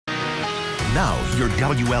Now, your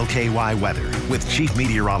WLKY weather with Chief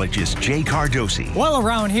Meteorologist Jay Cardosi. Well,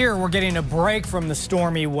 around here, we're getting a break from the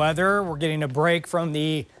stormy weather. We're getting a break from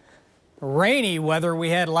the rainy weather we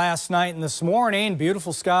had last night and this morning.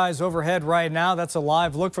 Beautiful skies overhead right now. That's a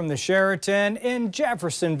live look from the Sheraton in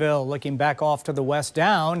Jeffersonville. Looking back off to the west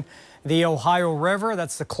down the Ohio River.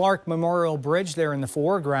 That's the Clark Memorial Bridge there in the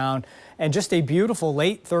foreground. And just a beautiful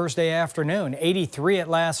late Thursday afternoon. 83 at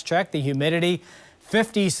last check. The humidity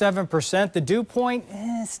 57%. The dew point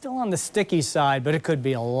still on the sticky side, but it could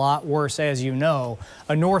be a lot worse, as you know.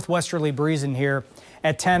 A northwesterly breeze in here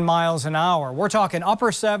at 10 miles an hour. We're talking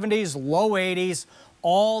upper 70s, low 80s,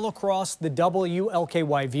 all across the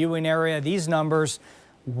WLKY viewing area. These numbers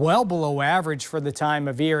well below average for the time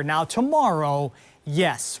of year. Now tomorrow,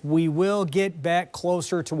 yes, we will get back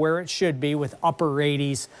closer to where it should be with upper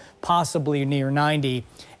 80s, possibly near 90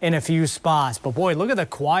 in a few spots. But boy, look at the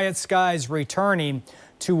quiet skies returning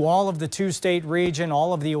to all of the two-state region,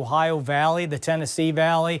 all of the Ohio Valley, the Tennessee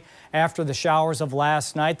Valley, after the showers of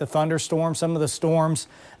last night, the thunderstorms, some of the storms,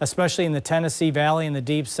 especially in the Tennessee Valley and the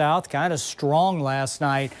Deep South, kind of strong last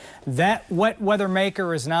night. That wet weather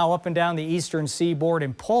maker is now up and down the eastern seaboard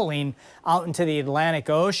and pulling out into the Atlantic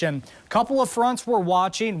Ocean. Couple of fronts we're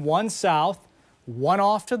watching, one south, one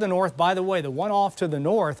off to the north. By the way, the one off to the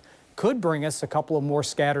north could bring us a couple of more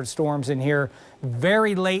scattered storms in here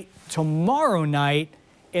very late tomorrow night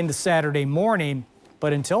into Saturday morning.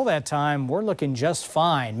 But until that time, we're looking just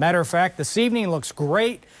fine. Matter of fact, this evening looks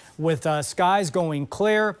great with skies going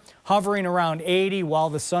clear, hovering around 80 while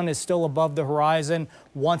the sun is still above the horizon.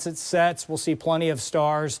 Once it sets, we'll see plenty of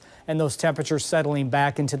stars and those temperatures settling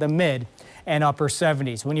back into the mid and upper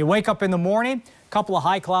 70s. When you wake up in the morning, a couple of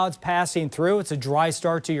high clouds passing through. It's a dry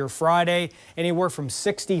start to your Friday. Anywhere from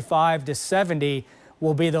 65 to 70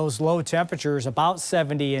 will be those low temperatures, about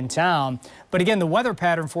 70 in town. But again, the weather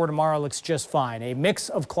pattern for tomorrow looks just fine. A mix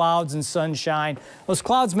of clouds and sunshine. Those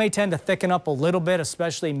clouds may tend to thicken up a little bit,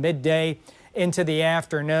 especially midday into the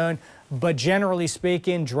afternoon. But generally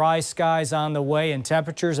speaking, dry skies on the way and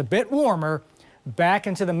temperatures a bit warmer, back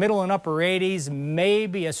into the middle and upper 80s,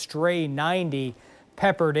 maybe a stray 90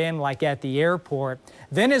 peppered in like at the airport.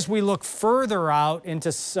 Then as we look further out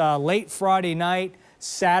into late Friday night,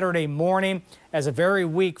 Saturday morning, as a very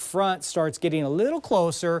weak front starts getting a little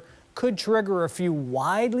closer, could trigger a few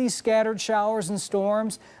widely scattered showers and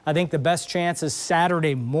storms. I think the best chance is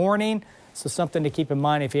Saturday morning, so something to keep in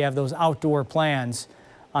mind if you have those outdoor plans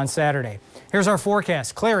on Saturday. Here's our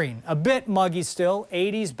forecast. Clearing, a bit muggy still,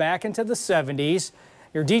 80s back into the 70s.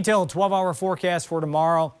 Your detailed 12-hour forecast for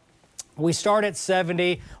tomorrow. We start at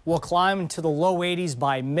 70. We'll climb into the low 80s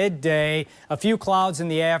by midday. A few clouds in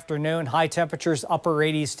the afternoon. High temperatures upper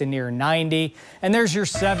 80s to near 90. And there's your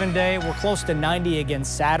 7-day. We're close to 90 again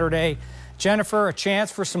Saturday. Jennifer, a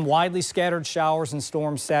chance for some widely scattered showers and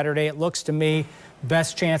storms Saturday. It looks to me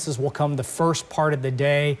best chances will come the first part of the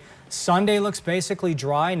day. Sunday looks basically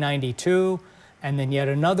dry, 92. And then yet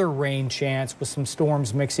another rain chance with some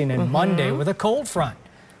storms mixing in Monday with a cold front.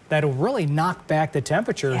 That'll really knock back the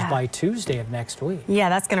temperatures by Tuesday of next week. Yeah,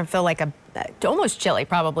 that's going to feel like almost chilly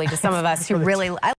probably to some of us who really...